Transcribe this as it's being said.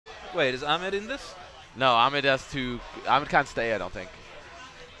Wait, is Ahmed in this? No, Ahmed has to. Ahmed can't stay, I don't think.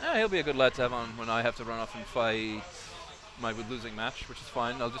 He'll be a good lad to have on when I have to run off and fight my losing match, which is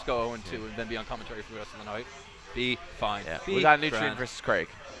fine. I'll just go 0-2 and then be on commentary for the rest of the night. Be fine. Yeah. Be We got Nutrient grand. versus Craig.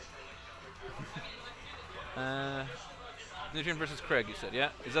 Nutrient versus Craig, you said, yeah?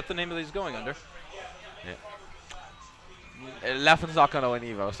 Is that the name that he's going under? Yeah. Leffen's not going to win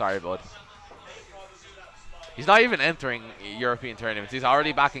Evo, sorry, bud. He's not even entering European tournaments. He's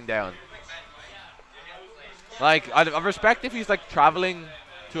already backing down. Like, I respect if he's, like, traveling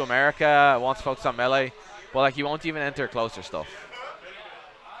to America, wants to focus on Melee, but, like, he won't even enter closer stuff.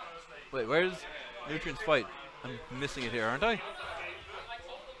 Wait, where's Nutrient's fight? I'm missing it here, aren't I?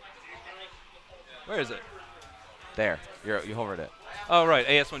 Where is it? There. You hovered it. Oh, right.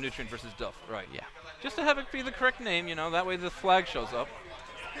 AS1 Nutrient versus Duff. Right. Yeah. Just to have it be the correct name, you know, that way the flag shows up.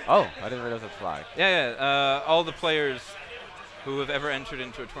 Oh, I didn't realize that's flag. Yeah. All the players who have ever entered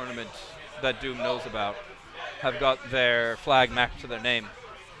into a tournament that Doom knows about have got their flag mapped to their name.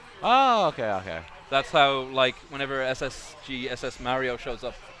 Oh, okay. That's how, like, whenever SSG SS Mario shows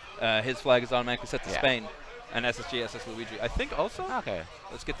up, his flag is automatically set to Spain, and SSG SS Luigi. I think also. Okay.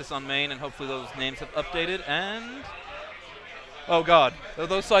 Let's get this on main, and hopefully those names have updated. And oh God, are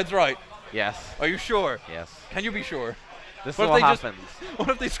those sides right? Yes. Are you sure? Yes. Can you be sure? This What is if what they just- happens. What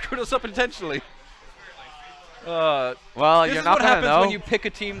if they screwed us up intentionally? Well, This you're is not what gonna happens know. when you pick a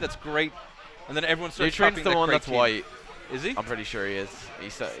team that's great, and then everyone starts Nutrient's copying the the one great that's team. white. Is he? I'm pretty sure he is.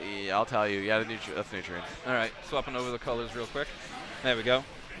 I'll tell you. Yeah, that's Nutrient. All right, swapping over the colors real quick. There we go.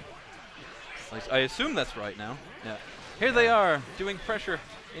 At least I assume that's right now. Yeah. Here they are, doing pressure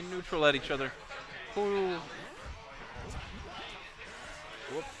in neutral at each other. Ooh.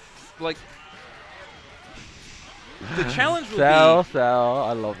 Whoop. Like, the challenge will Sell.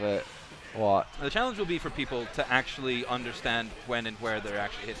 I love it. What? the challenge will be for people to actually understand when and where they're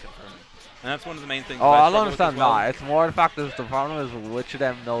actually hit confirming. And that's one of the main things. Oh, that I I'll struggle with understand as well. that. It's more the fact that the problem is which of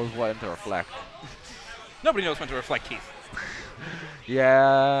them knows when to reflect. Nobody knows when to reflect, Keith.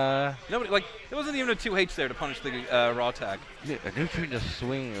 Yeah. Nobody, like, there wasn't even a 2H there to punish the raw tag. Yeah, a Nutrient just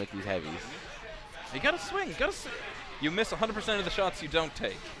swinging with these heavies. You gotta swing, you miss 100% of the shots you don't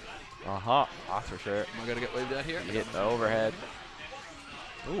take. That's for sure. Am I gonna get waved out here? You hit the overhead.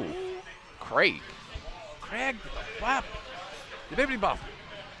 Ooh. Craig. Craig, bop. The baby bop.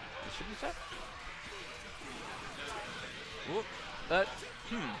 This should be set. Whoop. That,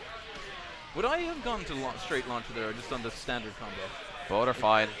 Would I have gone to straight launcher there or just done the standard combo? Both are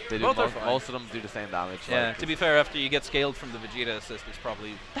fine. They do Both are fine. most of them do the same damage. Yeah, like to be fair, after you get scaled from the Vegeta assist, it's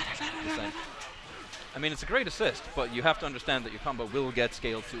probably the same. I mean, it's a great assist, but you have to understand that your combo will get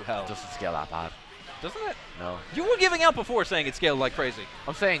scaled to hell. it doesn't scale that bad. Doesn't it? No. You were giving out before saying it scaled like crazy.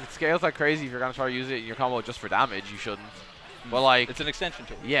 I'm saying it scales like crazy. If you're gonna try to use it in your combo just for damage, you shouldn't. But like, It's an extension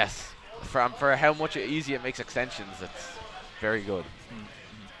tool. yes, for how much easy it makes extensions, it's very good.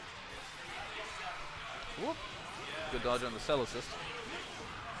 Whoop. Good dodge on the cell assist.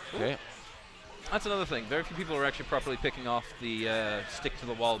 Okay. That's another thing. Very few people are actually properly picking off the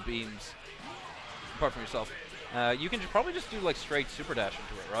stick-to-the-wall beams, apart from yourself. You can probably just do like straight super dash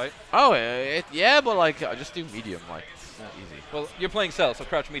into it, right? Oh, yeah, but like, I just do medium, like, it's easy. Well, you're playing cell, so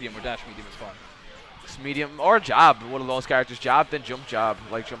crouch medium or dash medium is fine. It's medium or jab. One of those characters, jab, then jump jab,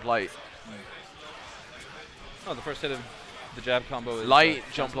 like jump light. Oh, the first hit of the jab combo is Light,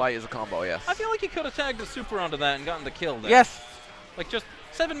 jump light is a combo, yes. I feel like he could have tagged a super onto that and gotten the kill there. Yes. Like just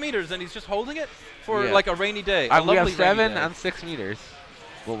 7 meters and he's just holding it for Yeah. like a rainy day. And we have lovely rainy 7 day. and 6 meters.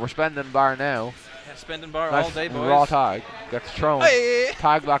 Well, we're spending bar now. Yeah, spending bar Nice all day, boys. raw tag. Gets thrown. Hey!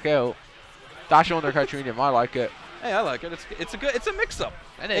 Tag back out. Dash under crouch medium. I like it. Hey, I like it. It's a mix-up.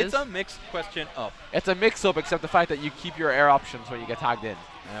 It It's is. a mixed question up. It's a mix-up, except the fact that you keep your air options when you get tagged in.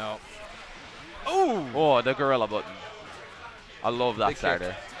 Now, Oh, the gorilla button. I love that Big kick.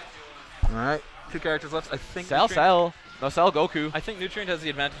 starter. all right, 2 characters left. I think. Cell. No, Cell Goku. I think Nutrient has the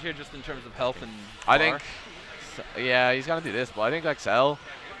advantage here just in terms of health and. I bar. think. Yeah, he's gonna do this, but I think like Cell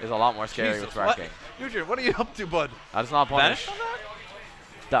is a lot more scary Jesus, with sparking. what? Nutrient, what are you up to, bud? That's not punish. Vanish on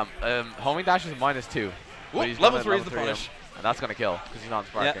that? Damn. Homing dash is -2. but Whoop, he's level gonna 3 is level the 3 him, punish. and that's gonna kill because he's not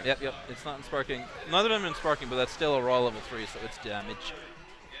sparking. Yep. It's not in sparking. Neither of them in sparking, but that's still a raw level 3, so it's damage.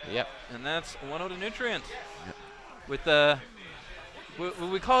 Yep. And that's 1-0 to Nutrient. Yep. With the.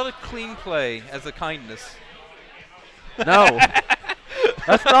 We call it clean play as a kindness. No.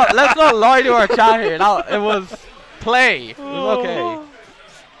 let's not lie to our chat here. No, it was play. It was okay.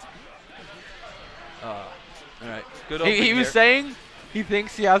 All right. Good. He was saying he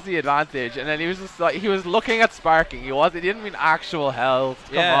thinks he has the advantage, and then he was just like he was looking at sparking. He didn't mean actual health.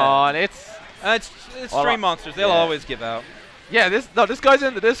 Come Yeah. on, it's It's Well, stray monsters. They'll yeah. always give out. Yeah, this guy's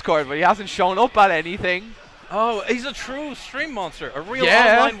in the Discord, but he hasn't shown up at anything. Oh, he's a true stream monster, a real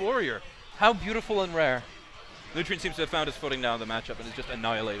Yeah. online warrior. How beautiful and rare. Nutrient seems to have found his footing now in the matchup and has just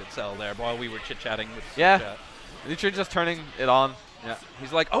annihilated Cell there while we were chit-chatting with Yeah. chat. Nutrient just turning it on. Yeah.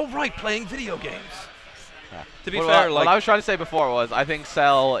 He's like, oh, right, playing video games. Yeah. To be Well, fair, what I was trying to say before was I think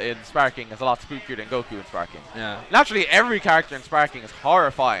Cell in Sparking is a lot spookier than Goku in Sparking. Yeah. Naturally, every character in Sparking is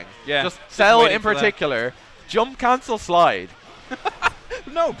horrifying. Yeah. Just Cell waiting in for that. particular. Jump, cancel, slide.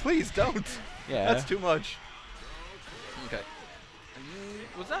 No, please don't. Yeah. That's too much. Okay.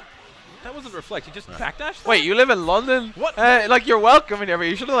 Was that? That wasn't reflect. You just backdashed? Wait, you live in London? What? Like, you're welcome in here, but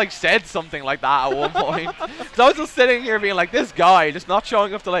you should have, like, said something like that at one point. Because I was just sitting here being like, this guy just not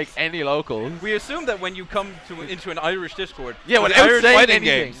showing up to, like, any locals. We assume that when you come into an Irish Discord, Yeah, with without Irish saying fighting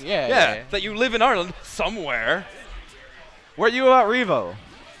anything. games, Yeah. that you live in Ireland somewhere. Were you at Revo,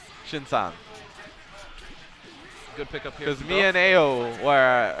 Shin-san? Good pickup here. Because from me Duff. and Ao were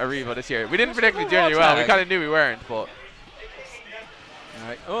at Revo this year. We didn't That's particularly a do really raw well. We tag. kind of knew we weren't, but... All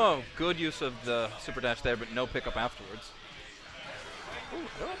right. Oh, good use of the super dash there, but no pickup afterwards. Ooh,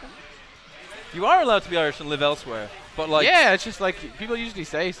 okay. You are allowed to be Irish and live elsewhere, but like, yeah, it's just like people usually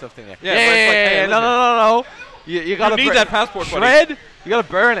say something there. Yeah, but it's like, hey, no. You gotta need that passport, buddy. shred. You gotta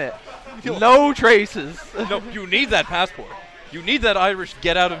burn it. No traces. No, you need that passport. You need that Irish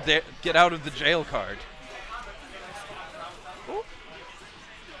get out of the jail card. Ooh.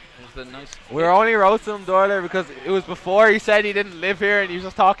 There's the nice. We were only roasting him, Doyler, because it was before he said he didn't live here and he was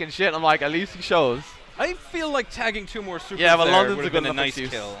just talking shit. I'm like, at least he shows. I feel like tagging 2 more supers Yeah, but there London's would a have good been a enough nice excuse.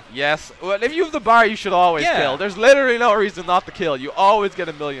 kill. Yes. Well, if you have the bar, you should always Yeah. kill. There's literally no reason not to kill. You always get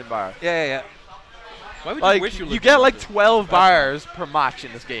a million bar. Yeah. Why would Like, you wish you you lived get in like London? 12 bars per match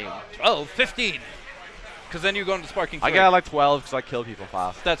in this game. 12, 15. Because then you go into Sparking 3. I get like 12 because I kill people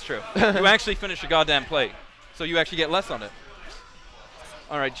fast. That's true. You actually finish a goddamn play, so you actually get less on it.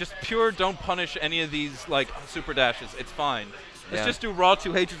 All right, just pure don't punish any of these like super dashes. It's fine. Let's Yeah. just do raw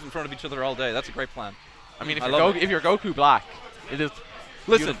 2 H's in front of each other all day. That's a great plan. I mean, I love it. if you're Goku Black, it is.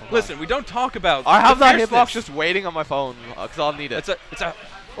 Listen. We don't talk about. I have the that fierceness. hitbox just waiting on my phone because I'll need it. It's a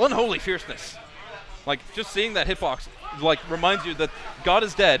unholy fierceness. Like just seeing that hitbox, like reminds you that God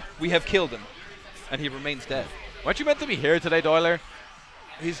is dead. We have killed him, and he remains dead. Weren't you meant to be here today, Doyler?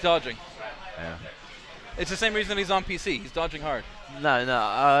 He's dodging. Yeah. It's the same reason he's on PC. He's dodging hard. No.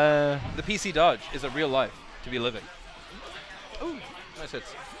 The PC dodge is a real life to be living. Ooh, nice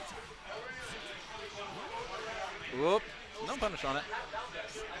hits. Whoop. No punish on it.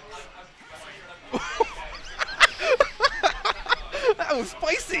 That was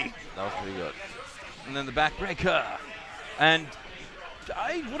spicy. That was pretty good. And then the backbreaker. And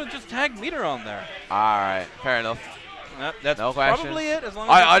I would have just tagged Meter on there. All right, fair enough. That's No question. probably it. As long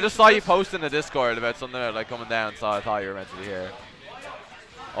as I just saw you post in the Discord about something like coming down, so I thought you were meant to be here.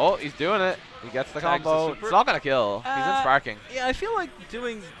 Oh, he's doing it. He gets the Tags the combo. super. It's not gonna kill. He's in Sparking. Yeah, I feel like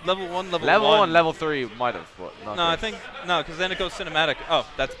doing level 1, level 1, level 3 might have. But not No, I great. think no, because then it goes cinematic. Oh,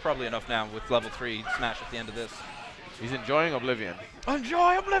 that's probably enough now with level 3 smash at the end of this. He's enjoying Oblivion.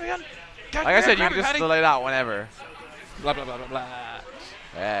 Enjoy Oblivion. Like I said, you can just delay that whenever. Blah blah blah blah blah.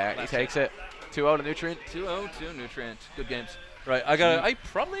 Yeah, he That's takes it. 2-0 to Nutrient. 2-0 to Nutrient. Good games. Right, I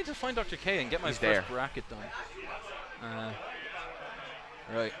probably need to find Dr. K and get my He's first there. bracket done.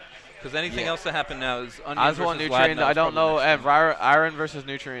 Right. Because anything Yeah. else that happened now is Onion AS1 versus Nutrient. Ladno I is don't know. probably next time. Aaron versus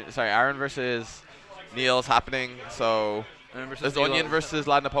Nutrient. Sorry, Aaron versus Neil's happening. So Onion versus there's Neil. Onion versus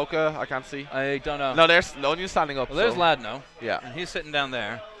Ladnapoka. I can't see. I don't know. No, there's Onion's standing up. Well, there's so. Ladno. Yeah. And he's sitting down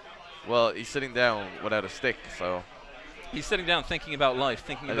there. Well, he's sitting down without a stick, so. He's sitting down thinking about life,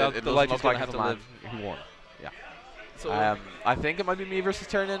 thinking It about the doesn't life he's look going like to he's have a to man live. who won. Yeah. So, I think it might be me versus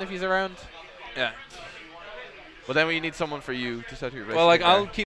Turnin if he's around. yeah. But then we need someone for you to set your race. Well, like, I'll keep